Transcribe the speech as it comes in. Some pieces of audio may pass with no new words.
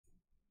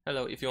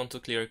Hello, if you want to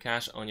clear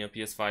cache on your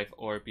PS5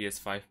 or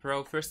PS5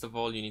 Pro, first of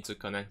all you need to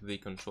connect the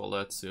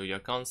controller to your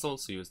console,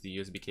 so use the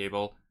USB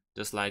cable,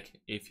 just like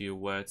if you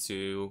were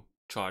to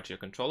charge your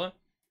controller.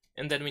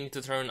 And then we need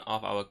to turn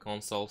off our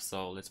console,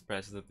 so let's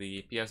press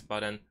the PS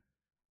button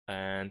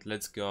and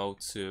let's go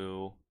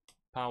to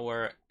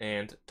power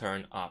and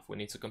turn off. We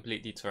need to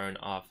completely turn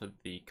off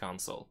the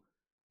console.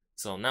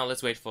 So now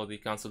let's wait for the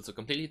console to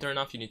completely turn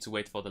off. You need to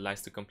wait for the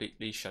lights to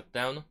completely shut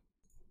down.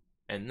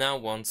 And now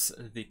once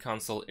the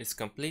console is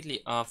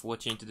completely off,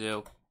 what you need to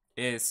do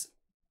is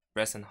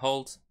press and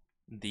hold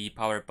the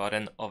power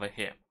button over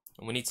here.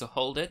 And we need to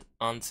hold it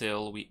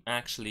until we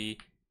actually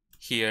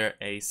hear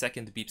a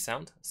second beep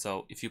sound.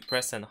 So if you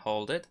press and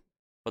hold it,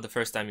 for the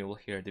first time you will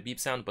hear the beep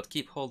sound, but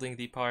keep holding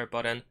the power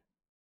button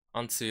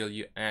until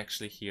you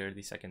actually hear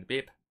the second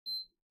beep.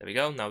 There we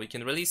go. Now we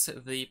can release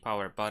the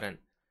power button.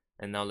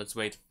 And now let's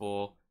wait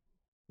for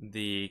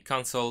the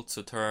console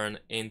to turn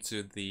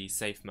into the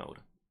safe mode.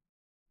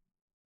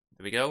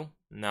 There we go.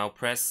 Now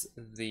press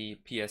the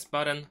PS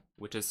button,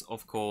 which is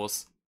of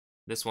course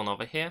this one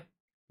over here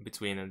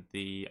between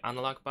the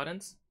analog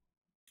buttons.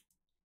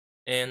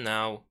 And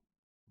now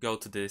go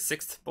to the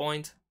 6th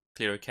point,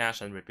 clear cache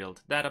and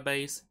rebuild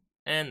database.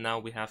 And now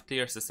we have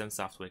clear system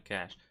software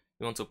cache.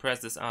 You want to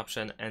press this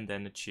option and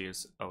then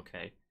choose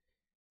OK.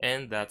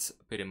 And that's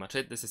pretty much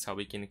it. This is how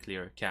we can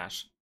clear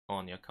cache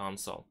on your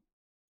console.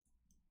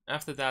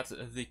 After that,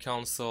 the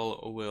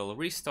console will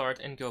restart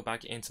and go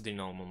back into the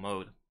normal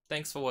mode.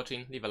 Thanks for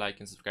watching, leave a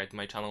like and subscribe to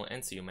my channel,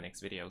 and see you in my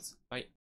next videos. Bye!